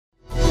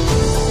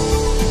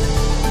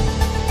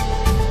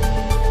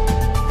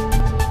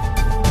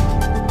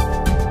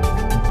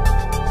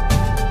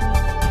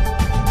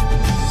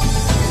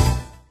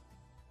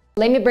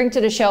let me bring to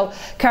the show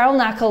Carol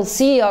Knuckle,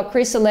 CEO of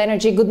Crystal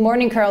Energy. Good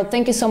morning, Carol.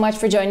 Thank you so much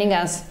for joining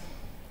us.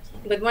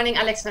 Good morning,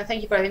 Alex, and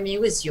thank you for having me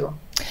with you.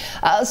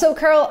 So,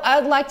 Carol,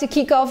 I'd like to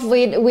kick off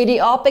with the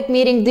OPEC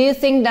meeting. Do you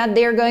think that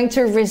they're going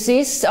to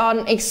resist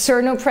on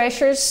external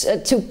pressures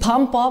to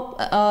pump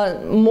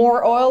up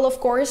more oil, of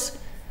course?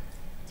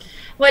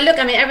 Well, look,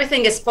 I mean,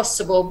 everything is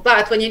possible,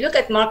 but when you look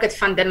at market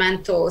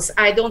fundamentals,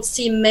 I don't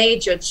see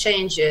major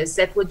changes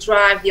that would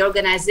drive the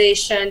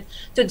organization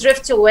to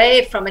drift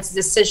away from its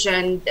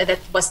decision that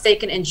was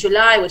taken in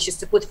July, which is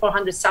to put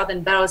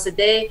 400,000 barrels a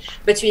day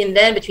between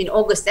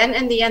August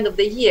and the end of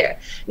the year.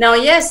 Now,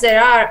 yes,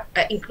 there are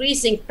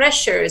increasing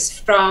pressures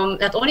from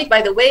not only,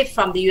 by the way,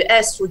 from the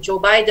US through Joe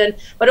Biden,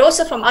 but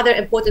also from other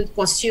important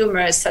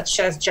consumers such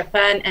as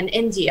Japan and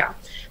India.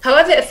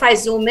 However, if I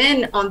zoom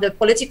in on the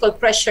political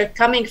pressure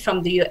coming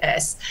from the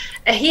US,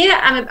 here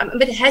I'm a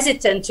bit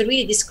hesitant to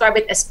really describe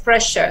it as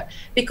pressure,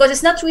 because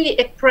it's not really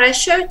a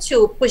pressure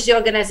to push the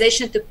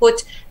organization to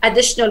put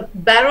additional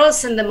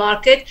barrels in the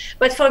market.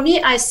 But for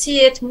me, I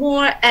see it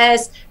more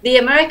as the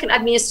American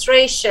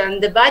administration,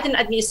 the Biden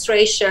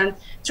administration,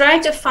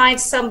 trying to find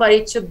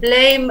somebody to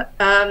blame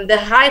the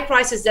high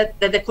prices that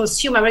the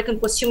American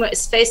consumer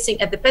is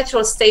facing at the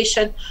petrol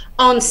station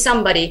on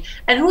somebody.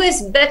 And who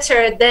is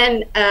better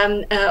than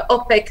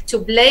OPEC to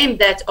blame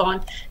that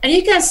on? And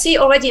you can see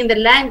already in the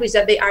language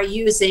that they are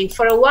using.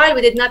 For a while,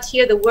 we did not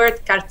hear the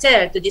word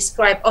cartel to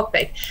describe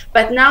OPEC,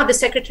 but now the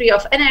Secretary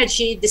of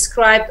Energy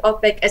described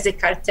OPEC as a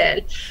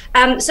cartel.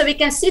 So we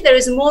can see there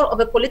is more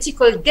of a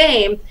political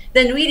game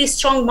than really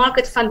strong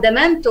market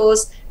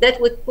fundamentals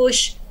that would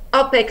push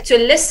OPEC to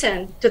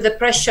listen to the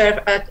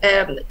pressure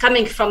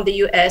coming from the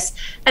US.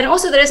 And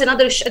also there is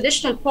another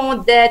additional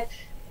point that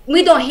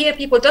we don't hear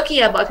people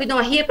talking about, we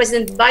don't hear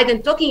President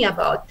Biden talking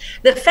about.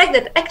 The fact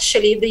that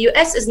actually the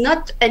US is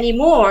not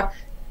anymore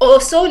or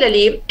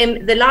solely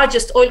in the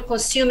largest oil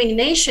consuming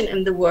nation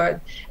in the world.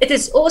 It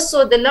is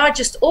also the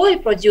largest oil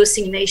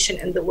producing nation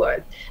in the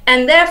world.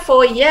 And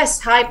therefore,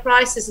 yes, high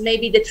prices may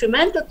be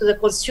detrimental to the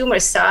consumer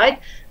side,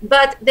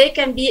 but they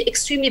can be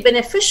extremely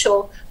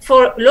beneficial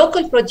for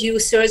local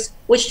producers,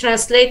 which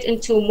translate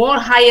into more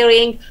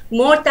hiring,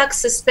 more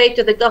taxes paid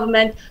to the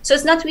government. So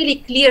it's not really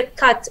clear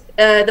cut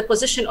the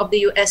position of the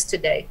US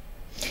today.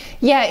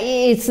 Yeah,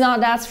 it's not,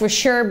 that's for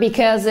sure,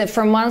 because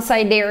from one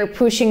side they're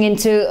pushing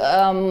into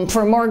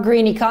for more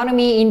green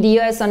economy in the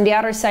US. On the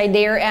other side,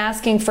 they're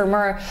asking for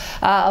more,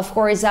 of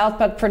course,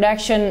 output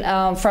production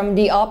from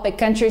the OPEC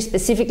countries,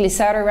 specifically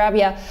Saudi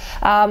Arabia.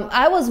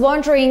 I was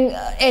wondering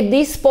at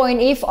this point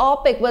if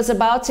OPEC was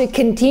about to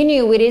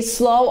continue with its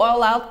slow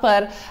oil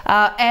output,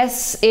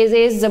 as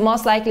is the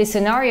most likely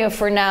scenario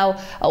for now.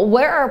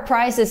 Where are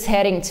prices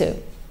heading to?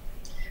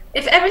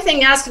 If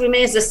everything else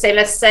remains the same,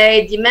 let's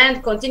say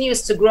demand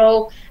continues to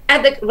grow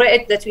at the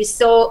rate that we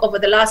saw over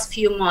the last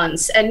few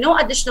months and no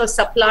additional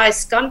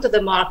supplies come to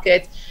the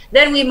market,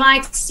 then we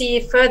might see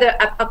further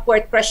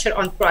upward pressure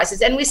on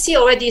prices. And we see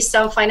already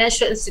some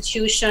financial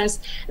institutions,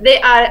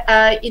 they are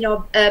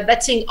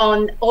betting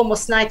on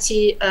almost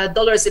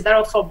 $90 a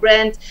barrel for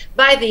Brent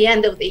by the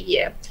end of the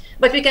year.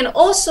 But we can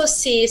also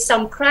see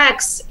some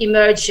cracks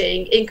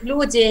emerging,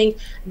 including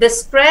the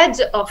spread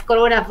of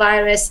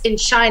coronavirus in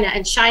China.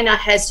 And China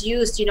has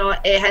used,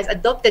 has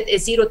adopted a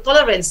zero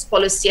tolerance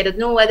policy. I don't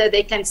know whether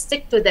they can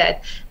stick to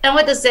that. And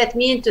what does that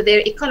mean to their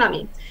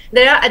economy?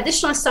 There are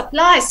additional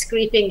supplies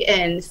creeping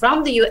in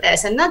from the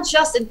US, and not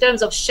just in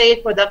terms of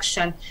shale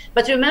production.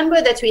 But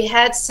remember that we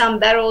had some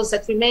barrels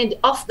that remained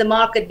off the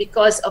market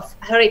because of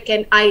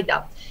Hurricane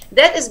Ida.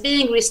 That is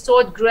being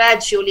restored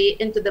gradually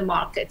into the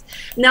market.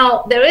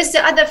 Now, there is the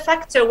other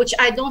factor, which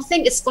I don't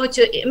think is going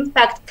to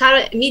impact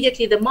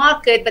immediately the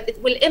market, but it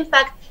will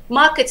impact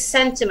market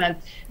sentiment,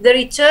 the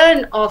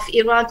return of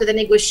Iran to the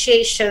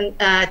negotiation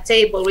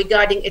table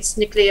regarding its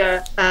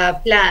nuclear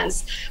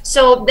plans.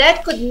 So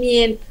that could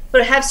mean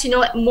perhaps,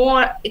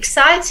 more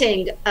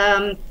exciting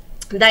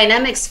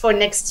dynamics for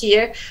next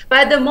year. But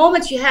at the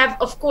moment you have,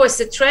 of course,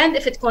 the trend,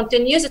 if it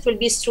continues, it will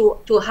be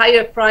to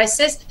higher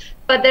prices.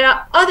 But there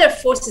are other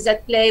forces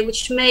at play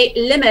which may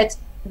limit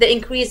the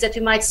increase that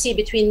we might see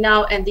between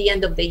now and the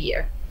end of the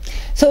year.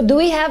 So do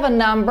we have a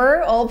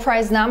number, oil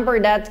price number,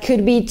 that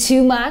could be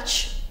too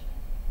much?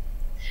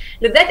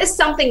 That is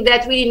something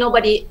that really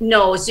nobody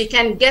knows. You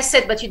can guess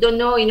it, but you don't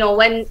know,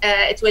 when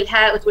it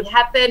will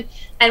happen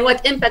and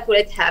what impact will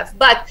it have.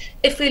 But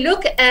if we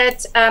look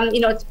at,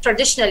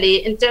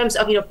 traditionally in terms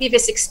of,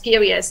 previous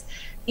experience,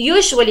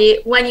 usually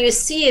when you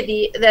see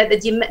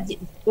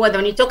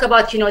when you talk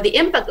about, the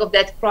impact of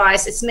that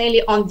price, it's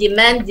mainly on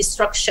demand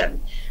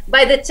destruction.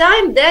 By the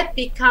time that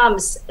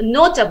becomes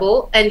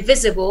notable and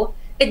visible,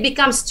 it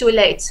becomes too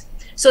late.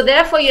 So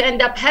therefore, you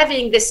end up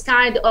having this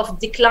kind of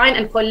decline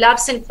and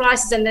collapse in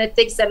prices, and then it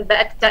takes them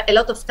back a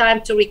lot of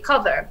time to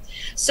recover.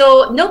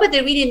 So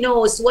nobody really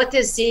knows what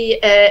is the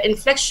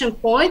inflection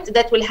point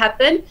that will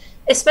happen.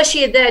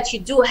 especially that you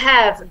do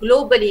have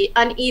globally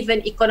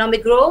uneven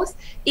economic growth.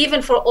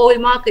 Even for oil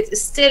markets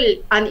is still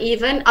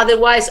uneven.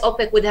 Otherwise,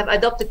 OPEC would have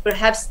adopted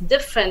perhaps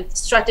different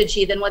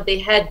strategy than what they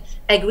had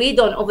agreed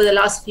on over the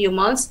last few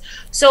months.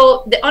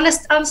 So the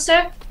honest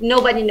answer,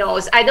 nobody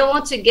knows. I don't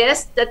want to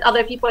guess that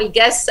other people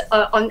guess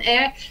on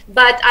air,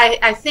 but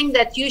I think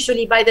that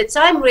usually by the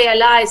time we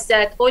realize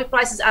that oil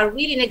prices are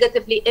really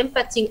negatively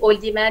impacting oil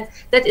demand,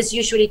 that is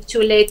usually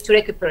too late to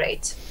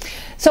recuperate.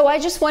 So I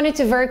just wanted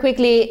to very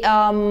quickly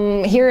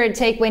hear a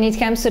take when it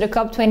comes to the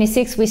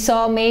COP26. We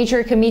saw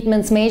major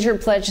commitments, major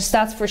pledges,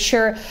 that's for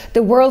sure.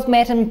 The World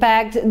Methane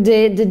Pact,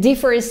 the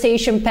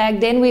Deforestation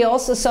Pact. Then we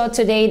also saw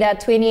today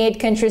that 28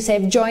 countries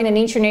have joined an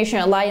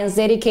international alliance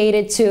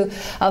dedicated to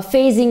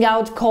phasing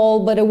out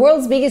coal. But the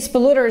world's biggest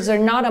polluters are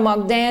not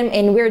among them.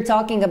 And we're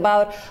talking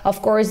about,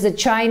 of course, the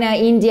China,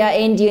 India,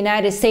 and the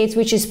United States,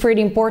 which is a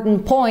pretty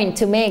important point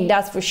to make,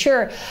 that's for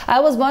sure. I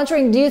was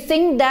wondering, do you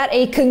think that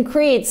a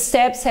concrete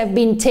steps have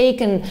been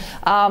taken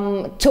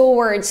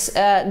towards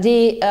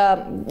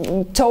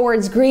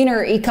towards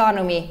greener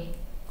economy?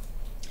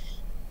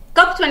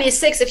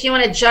 COP26, if you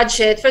want to judge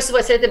it, first of all,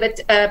 it's a little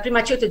bit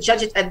premature to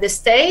judge it at this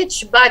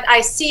stage, but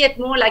I see it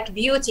more like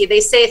beauty.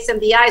 They say it's in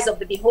the eyes of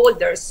the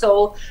beholder.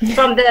 So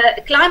from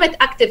the climate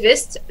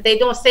activists, they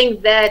don't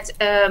think that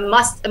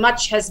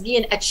much has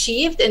been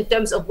achieved in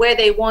terms of where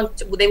they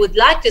would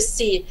like to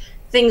see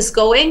things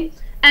going.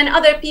 And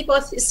other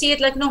people see it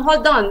like, no,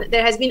 hold on,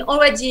 there has been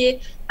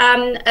already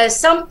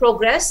some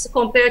progress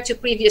compared to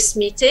previous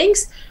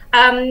meetings.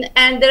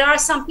 And there are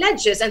some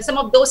pledges, and some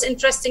of those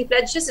interesting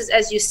pledges is,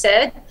 as you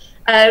said,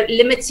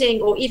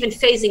 limiting or even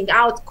phasing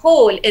out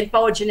coal in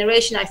power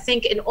generation, I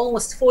think, in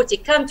almost 40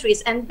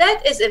 countries. And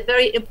that is a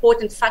very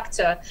important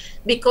factor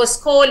because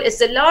coal is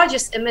the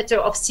largest emitter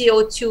of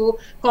CO2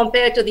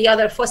 compared to the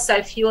other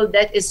fossil fuel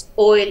that is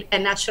oil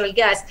and natural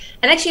gas.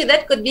 And actually,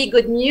 that could be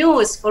good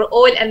news for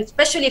oil and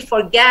especially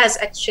for gas,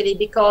 actually,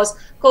 because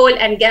coal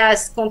and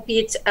gas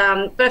compete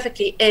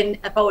perfectly in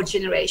power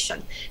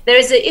generation. There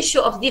is the issue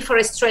of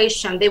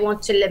deforestation they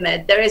want to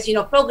limit. There is,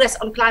 progress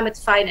on climate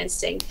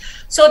financing.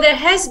 So there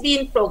has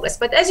been progress.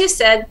 But as you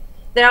said,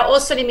 there are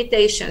also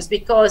limitations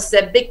because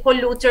the big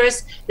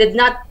polluters did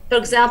not, for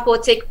example,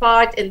 take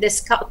part in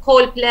this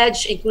coal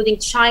pledge, including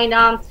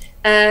China,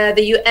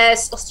 the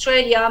US,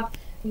 Australia.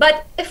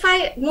 But if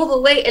I move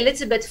away a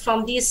little bit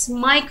from these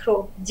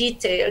micro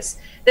details,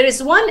 there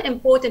is one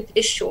important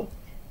issue: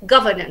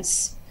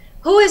 governance.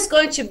 Who is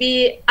going to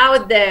be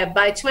out there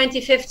by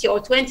 2050 or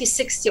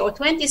 2060 or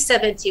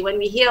 2070 when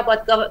we hear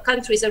about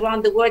countries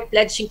around the world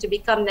pledging to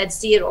become net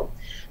zero?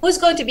 Who's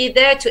going to be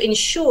there to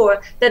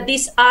ensure that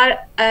these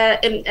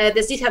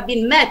have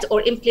been met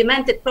or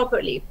implemented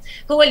properly?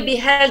 Who will be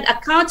held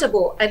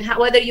accountable, and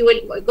whether you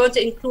are going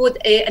to include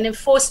an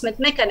enforcement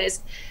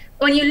mechanism?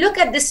 When you look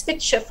at this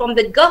picture from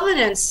the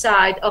governance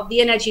side of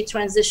the energy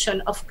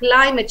transition, of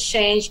climate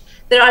change,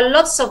 there are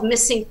lots of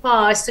missing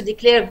parts to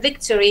declare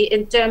victory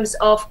in terms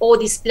of all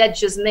these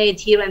pledges made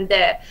here and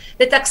there.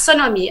 The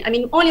taxonomy, I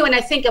mean, only when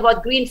I think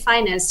about green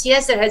finance,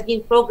 yes, there has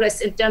been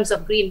progress in terms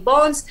of green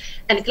bonds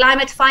and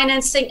climate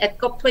financing at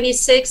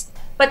COP26,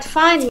 but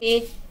find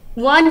me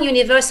one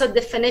universal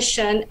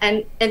definition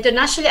and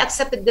internationally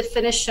accepted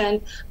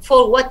definition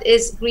for what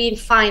is green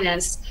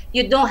finance.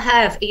 You don't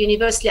have a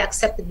universally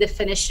accepted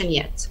definition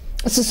yet.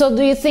 So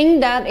do you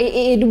think that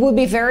it would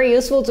be very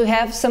useful to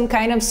have some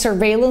kind of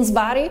surveillance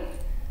body?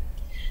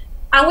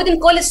 I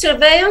wouldn't call it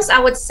surveillance, I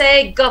would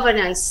say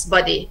governance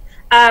body.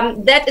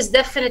 That is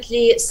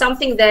definitely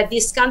something that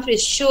these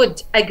countries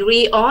should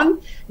agree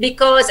on,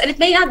 because, and it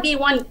may not be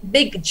one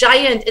big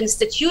giant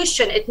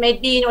institution, it may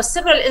be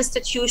several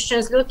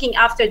institutions looking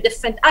after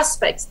different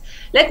aspects.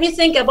 Let me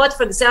think about,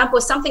 for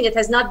example, something that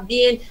has not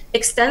been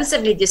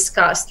extensively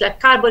discussed, like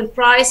carbon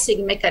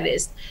pricing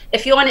mechanism.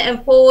 If you want to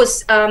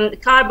impose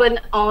carbon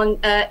on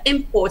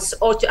imports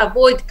or to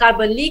avoid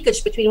carbon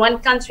leakage between one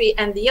country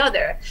and the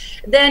other,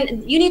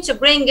 then you need to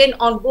bring in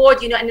on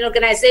board an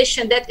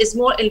organization that is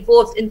more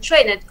involved in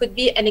trade. And it could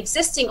be an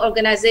existing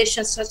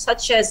organization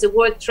such as the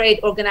World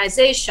Trade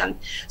Organization.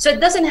 So it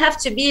doesn't have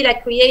to be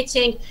like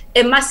creating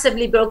a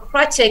massively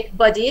bureaucratic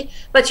body,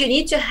 but you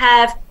need to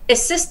have a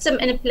system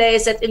in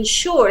place that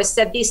ensures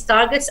that these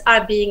targets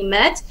are being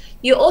met.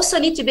 You also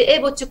need to be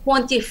able to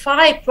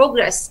quantify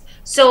progress.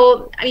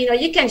 So,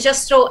 you can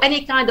just throw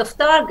any kind of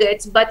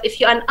target, but if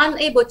you are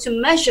unable to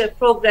measure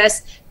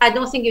progress, I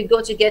don't think you're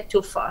going to get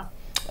too far.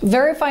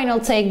 Very final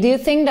take. Do you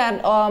think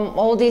that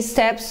all these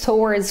steps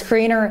towards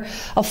greener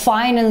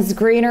finance,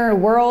 greener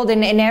world,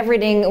 and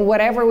everything,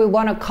 whatever we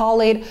want to call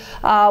it,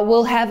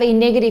 will have a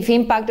negative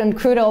impact on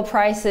crude oil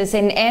prices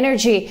and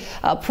energy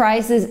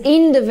prices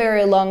in the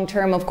very long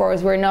term? Of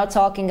course, we're not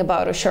talking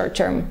about a short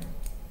term.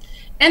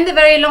 In the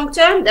very long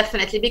term,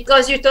 definitely,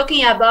 because you're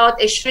talking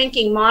about a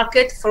shrinking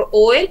market for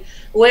oil,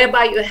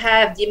 whereby you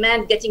have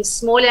demand getting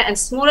smaller and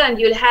smaller, and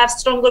you'll have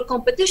stronger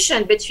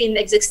competition between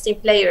existing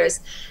players.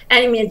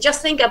 And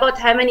just think about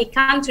how many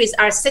countries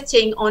are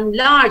sitting on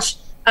large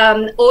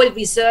oil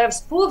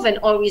reserves, proven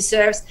oil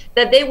reserves,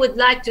 that they would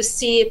like to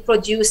see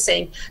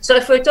producing. So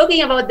if we're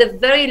talking about the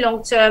very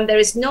long term, there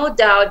is no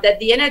doubt that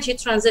the energy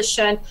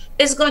transition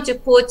is going to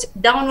put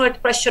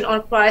downward pressure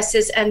on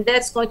prices, and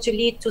that's going to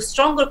lead to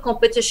stronger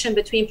competition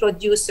between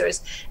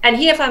producers. And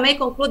here, if I may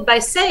conclude by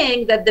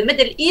saying that the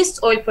Middle East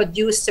oil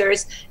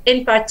producers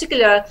in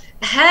particular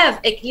have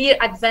a clear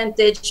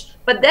advantage,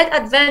 but that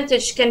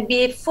advantage can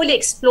be fully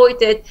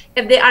exploited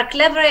if they are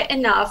clever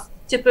enough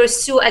to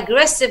pursue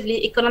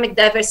aggressively economic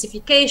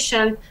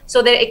diversification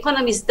so their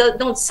economies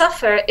don't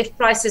suffer if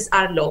prices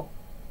are low.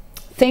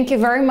 Thank you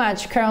very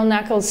much, Carol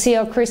Knuckles,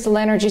 CEO of Crystal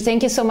Energy.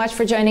 Thank you so much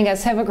for joining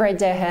us. Have a great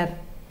day ahead.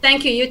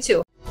 Thank you, you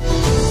too.